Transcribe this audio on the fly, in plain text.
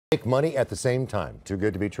Make money at the same time. Too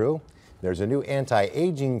good to be true? There's a new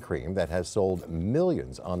anti-aging cream that has sold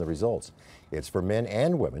millions on the results. It's for men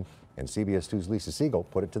and women, and CBS 2's Lisa Siegel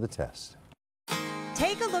put it to the test.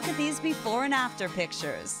 Take a look at these before and after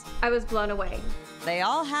pictures. I was blown away. They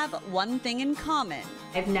all have one thing in common.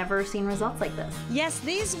 I've never seen results like this. Yes,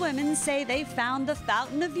 these women say they found the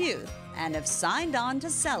fountain of youth and have signed on to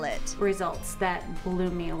sell it. Results that blew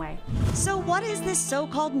me away. So what is this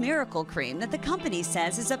so-called miracle cream that the company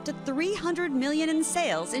says is up to $300 million in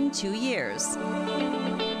sales in 2 years?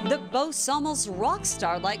 That boasts almost rock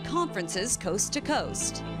star-like conferences coast to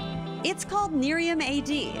coast. It's called Nerium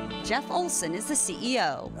AD. Jeff Olson is the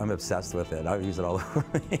CEO. I'm obsessed with it. I use it all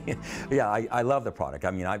over me. Yeah, I love the product.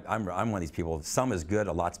 I mean, I'm one of these people. Some is good,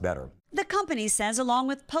 a lot's better. The company says along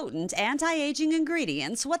with potent anti-aging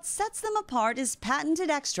ingredients, what sets them apart is patented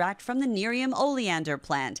extract from the Nerium oleander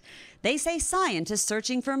plant. They say scientists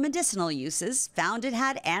searching for medicinal uses found it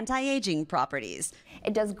had anti-aging properties.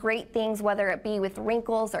 It does great things, whether it be with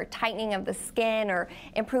wrinkles or tightening of the skin or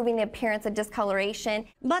improving the appearance of discoloration.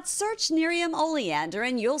 But search Nerium oleander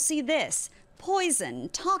and you'll see this. Poison,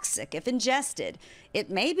 toxic if ingested. It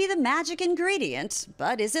may be the magic ingredient,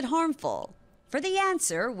 but is it harmful? For the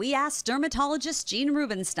answer, we asked dermatologist Jean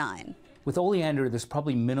Rubenstein. With oleander, there's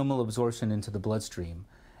probably minimal absorption into the bloodstream,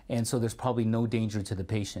 and so there's probably no danger to the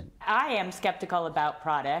patient. I am skeptical about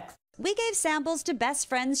products. We gave samples to best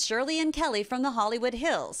friends Shirley and Kelly from the Hollywood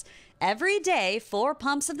Hills. Every day, 4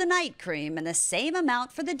 pumps of the night cream and the same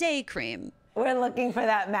amount for the day cream. We're looking for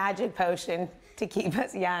that magic potion to keep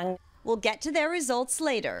us young. We'll get to their results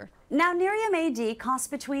later. Now, Nerium AD costs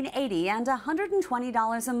between $80 and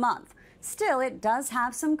 $120 a month. Still, it does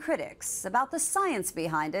have some critics about the science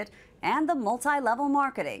behind it and the multi-level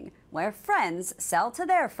marketing, where friends sell to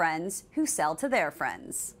their friends who sell to their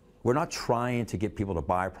friends. We're not trying to get people to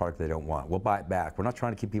buy a product they don't want. We'll buy it back. We're not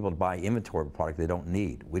trying to keep people to buy inventory of a product they don't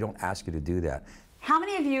need. We don't ask you to do that. How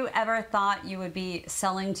many of you ever thought you would be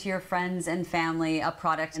selling to your friends and family a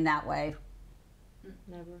product in that way?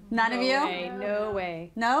 Never. None of you? Way, no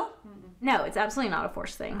way. No? No, it's absolutely not a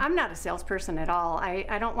forced thing. I'm not a salesperson at all.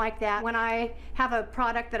 I don't like that. When I have a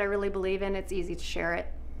product that I really believe in, it's easy to share it,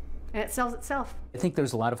 and it sells itself. I think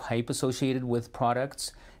there's a lot of hype associated with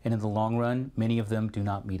products, and in the long run, many of them do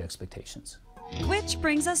not meet expectations. Which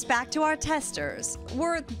brings us back to our testers.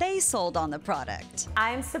 Were they sold on the product?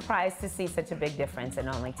 I'm surprised to see such a big difference in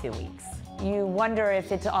only 2 weeks. You wonder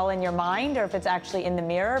if it's all in your mind or if it's actually in the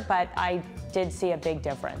mirror, but I did see a big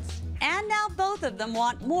difference. And now both of them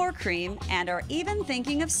want more cream and are even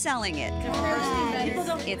thinking of selling it.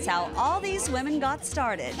 It's how all these women got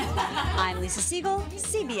started. I'm Lisa Siegel,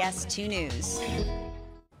 CBS 2 News.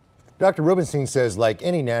 Dr. Rubenstein says, like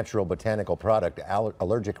any natural botanical product,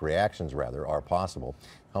 allergic reactions, are possible.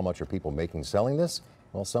 How much are people making selling this?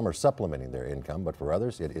 Well, some are supplementing their income, but for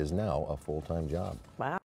others, it is now a full-time job. Wow.